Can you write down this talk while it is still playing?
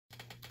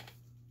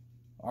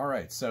All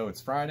right, so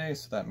it's Friday,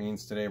 so that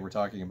means today we're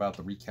talking about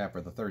the recap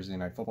of the Thursday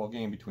night football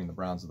game between the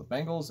Browns and the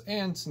Bengals.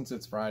 And since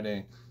it's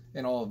Friday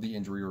and all of the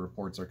injury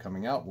reports are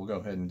coming out, we'll go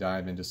ahead and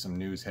dive into some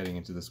news heading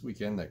into this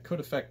weekend that could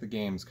affect the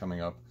games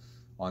coming up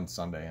on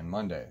Sunday and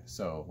Monday.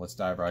 So let's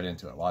dive right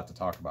into it. A lot to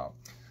talk about.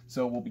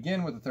 So we'll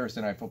begin with the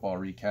Thursday night football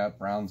recap.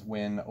 Browns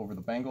win over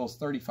the Bengals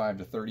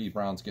 35-30.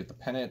 Browns get the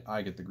pennant.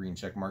 I get the green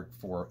check mark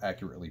for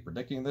accurately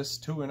predicting this.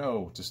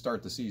 2-0 to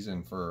start the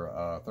season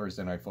for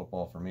Thursday night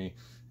football for me,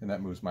 and that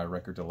moves my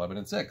record to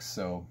 11-6.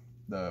 So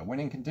the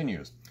winning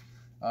continues.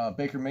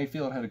 Baker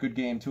Mayfield had a good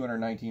game,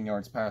 219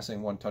 yards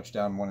passing, 1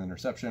 touchdown, 1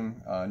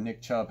 interception.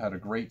 Nick Chubb had a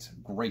great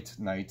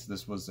night.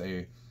 This was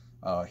a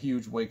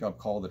huge wake-up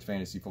call that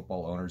fantasy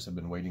football owners have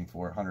been waiting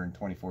for.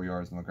 124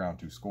 yards on the ground,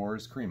 2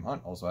 scores. Kareem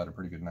Hunt also had a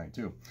pretty good night,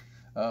 too.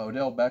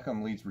 Odell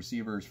Beckham leads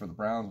receivers for the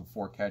Browns with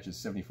 4 catches,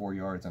 74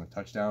 yards, and a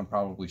touchdown.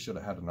 Probably should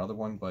have had another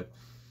one, but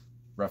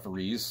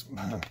referees.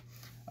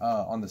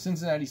 On the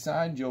Cincinnati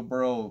side, Joe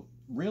Burrow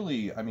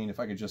really, I mean, if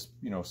I could just,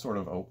 sort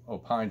of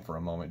opine for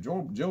a moment,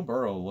 Joe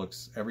Burrow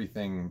looks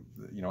everything,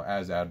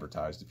 as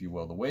advertised, if you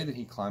will. The way that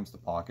he climbs the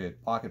pocket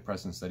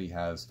presence that he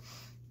has,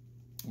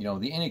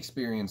 the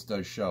inexperience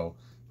does show,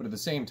 but at the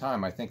same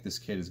time, I think this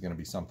kid is going to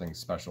be something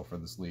special for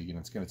this league, and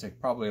it's going to take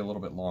probably a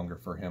little bit longer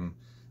for him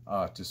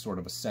to sort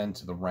of ascend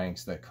to the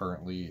ranks that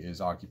currently is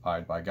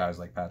occupied by guys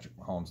like Patrick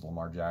Mahomes,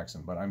 Lamar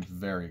Jackson. But I'm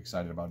very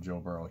excited about Joe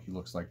Burrow. He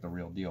looks like the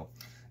real deal.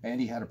 And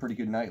he had a pretty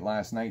good night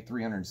last night,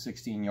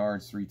 316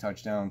 yards, 3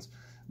 touchdowns.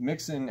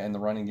 Mixon and the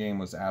running game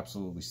was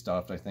absolutely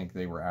stuffed. I think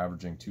they were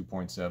averaging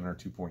 2.7 or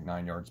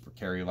 2.9 yards per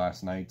carry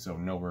last night, so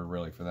nowhere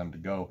really for them to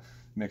go.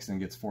 Mixon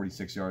gets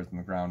 46 yards on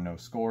the ground, no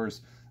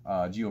scores.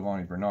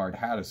 Giovanni Bernard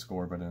had a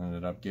score, but it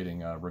ended up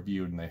getting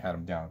reviewed, and they had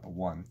him down at the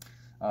 1.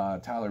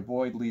 Tyler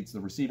Boyd leads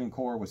the receiving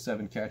corps with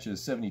 7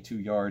 catches, 72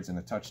 yards, and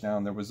a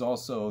touchdown. There was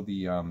also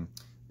the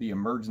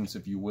emergence,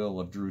 if you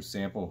will, of Drew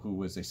Sample, who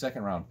was a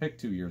second-round pick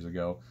 2 years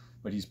ago,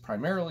 but he's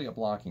primarily a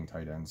blocking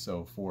tight end.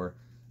 So for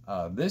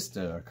this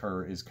to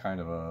occur is kind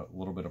of a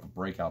little bit of a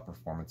breakout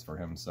performance for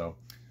him. So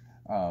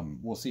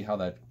we'll see how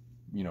that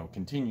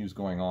continues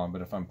going on.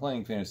 But if I'm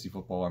playing fantasy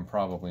football, I'm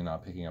probably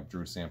not picking up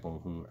Drew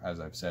Sample, who, as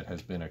I've said,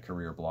 has been a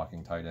career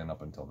blocking tight end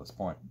up until this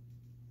point.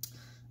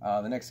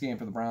 The next game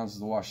for the Browns is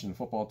the Washington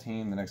football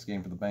team. The next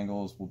game for the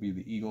Bengals will be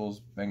the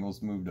Eagles.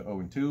 Bengals move to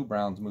 0-2.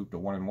 Browns move to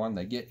 1-1.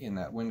 They get in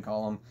that win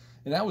column.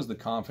 And that was the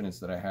confidence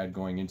that I had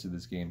going into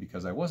this game,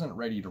 because I wasn't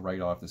ready to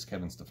write off this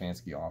Kevin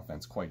Stefanski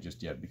offense quite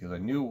just yet, because I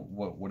knew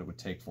what it would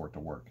take for it to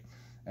work.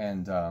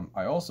 And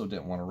I also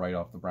didn't want to write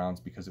off the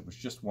Browns because it was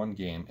just one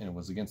game, and it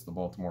was against the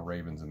Baltimore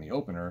Ravens in the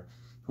opener,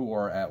 who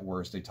are at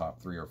worst a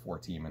top 3 or 4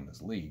 team in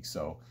this league.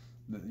 So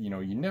you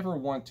never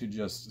want to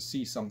just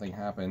see something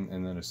happen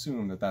and then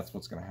assume that that's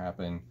what's going to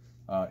happen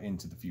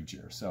into the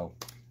future. So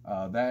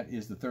that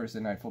is the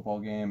Thursday night football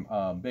game.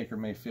 Baker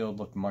Mayfield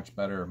looked much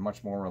better,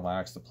 much more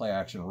relaxed. The play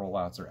action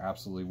rollouts are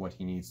absolutely what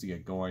he needs to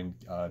get going,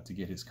 to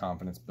get his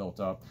confidence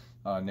built up.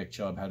 Nick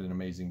Chubb had an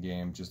amazing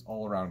game, just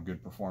all around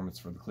good performance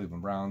for the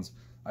Cleveland Browns.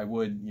 I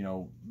would,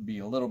 be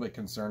a little bit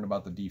concerned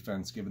about the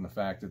defense, given the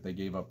fact that they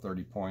gave up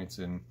 30 points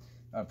in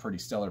a pretty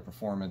stellar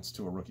performance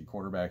to a rookie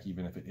quarterback,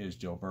 even if it is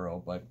Joe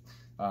Burrow. But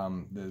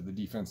the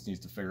defense needs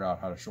to figure out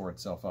how to shore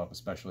itself up,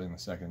 especially in the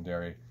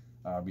secondary,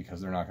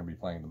 because they're not going to be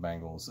playing the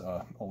Bengals.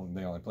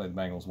 They only play the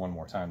Bengals one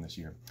more time this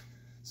year.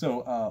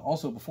 So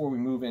also, before we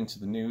move into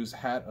the news,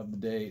 hat of the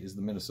day is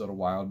the Minnesota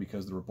Wild,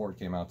 because the report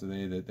came out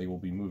today that they will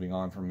be moving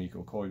on from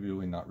Mikko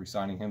Koivu and not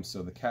re-signing him.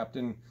 So the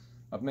captain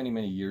of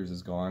many years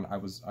is gone.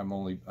 I've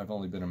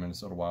only been a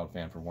Minnesota Wild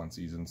fan for 1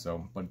 season,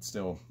 but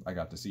still I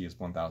got to see his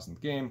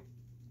 1,000th game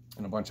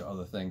and a bunch of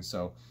other things.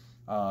 So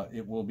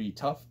it will be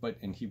tough,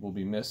 and he will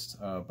be missed.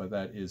 But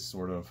that is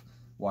sort of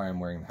why I'm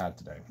wearing the hat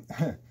today.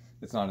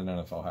 It's not an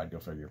NFL hat, go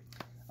figure.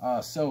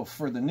 So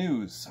for the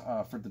news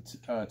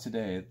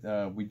today,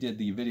 we did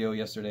the video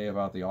yesterday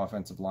about the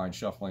offensive line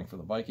shuffling for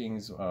the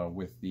Vikings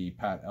with the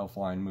Pat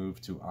Elflein move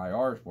to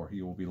IR, where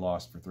he will be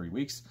lost for 3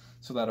 weeks.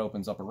 So that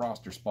opens up a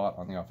roster spot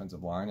on the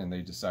offensive line, and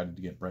they decided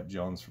to get Brett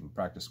Jones from the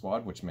practice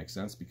squad, which makes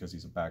sense because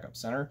he's a backup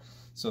center.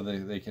 So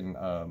they can,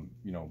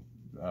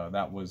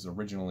 that was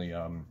originally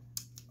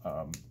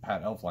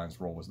Pat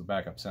Elflein's role was the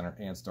backup center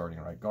and starting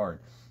right guard.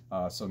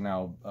 So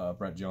now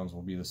Brett Jones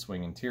will be the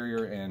swing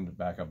interior and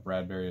back up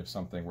Bradbury if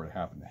something were to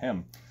happen to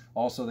him.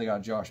 Also, they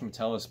got Josh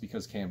Metellus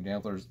because Cam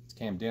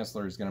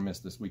Dantzler is going to miss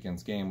this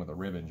weekend's game with a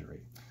rib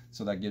injury.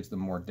 So that gives them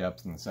more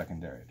depth in the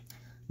secondary.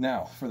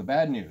 Now, for the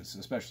bad news,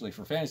 especially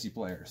for fantasy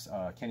players,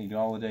 Kenny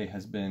Golladay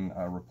has been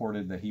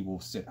reported that he will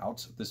sit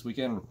out this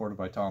weekend, reported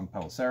by Tom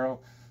Pelissero.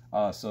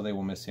 So they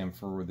will miss him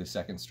for the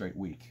 2nd straight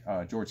week.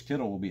 George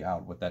Kittle will be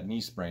out with that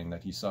knee sprain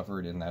that he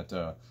suffered in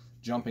that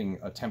jumping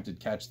attempted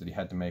catch that he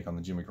had to make on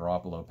the Jimmy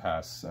Garoppolo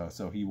pass.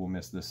 So he will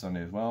miss this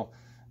Sunday as well.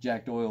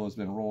 Jack Doyle has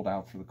been rolled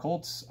out for the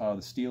Colts. The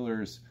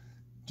Steelers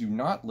do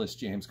not list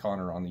James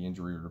Conner on the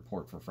injury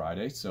report for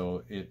Friday,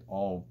 so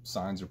all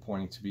signs are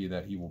pointing to be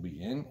that he will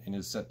be in and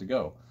is set to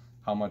go.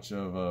 How much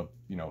of a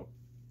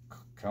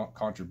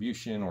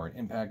contribution or an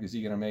impact is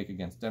he going to make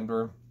against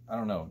Denver? I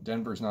don't know.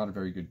 Denver's not a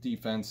very good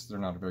defense. They're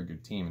not a very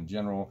good team in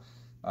general.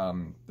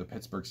 The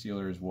Pittsburgh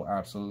Steelers will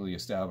absolutely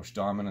establish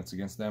dominance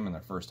against them in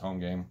their first home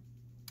game.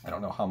 I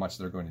don't know how much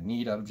they're going to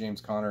need out of James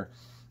Conner.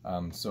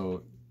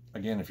 So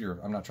again,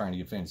 I'm not trying to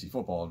give fantasy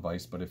football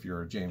advice, but if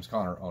you're a James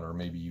Conner owner,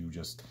 maybe you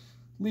just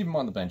leave him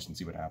on the bench and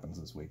see what happens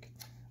this week.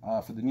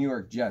 For the New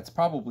York Jets,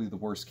 probably the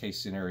worst case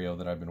scenario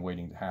that I've been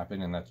waiting to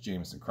happen, and that's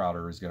Jamison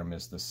Crowder is going to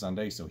miss this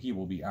Sunday, so he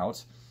will be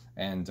out.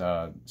 And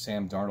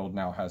Sam Darnold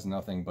now has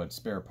nothing but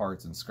spare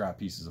parts and scrap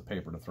pieces of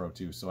paper to throw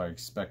to, so I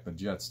expect the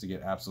Jets to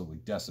get absolutely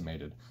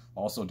decimated.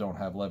 Also don't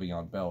have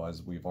Le'Veon Bell,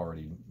 as we've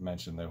already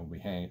mentioned. They will be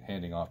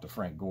handing off to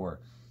Frank Gore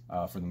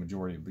for the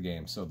majority of the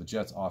game. So the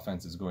Jets'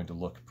 offense is going to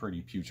look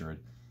pretty putrid,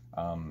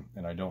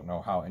 and I don't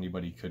know how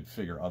anybody could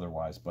figure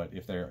otherwise, but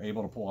if they're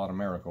able to pull out a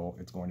miracle,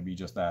 it's going to be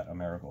just that, a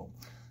miracle.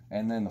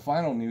 And then the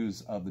final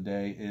news of the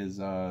day is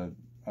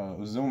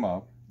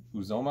Uzomah,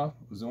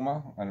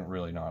 I don't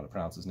really know how to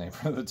pronounce his name,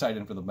 for the tight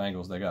end for the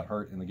Bengals. They got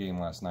hurt in the game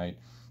last night.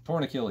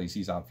 Torn Achilles,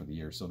 he's out for the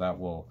year, so that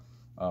will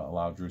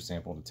allow Drew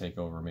Sample to take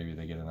over. Maybe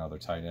they get another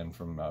tight end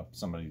from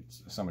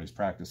somebody's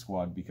practice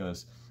squad,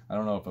 because I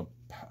don't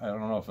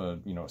know if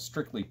a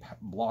strictly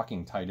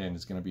blocking tight end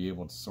is going to be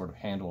able to sort of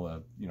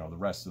handle the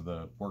rest of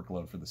the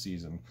workload for the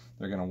season.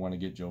 They're going to want to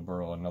get Joe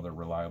Burrow another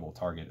reliable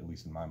target, at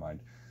least in my mind.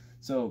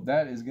 So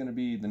that is going to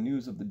be the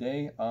news of the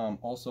day.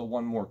 Also,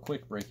 one more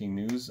quick breaking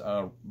news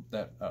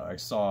that I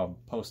saw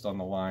post on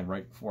the line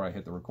right before I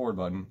hit the record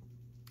button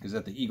is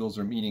that the Eagles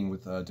are meeting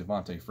with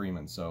Devonta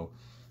Freeman. So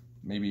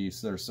maybe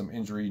there's some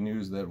injury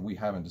news that we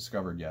haven't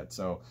discovered yet.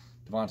 So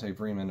Devonta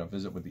Freeman, a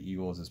visit with the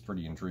Eagles is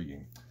pretty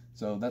intriguing.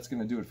 So that's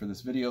going to do it for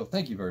this video.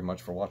 Thank you very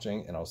much for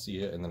watching, and I'll see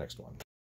you in the next one.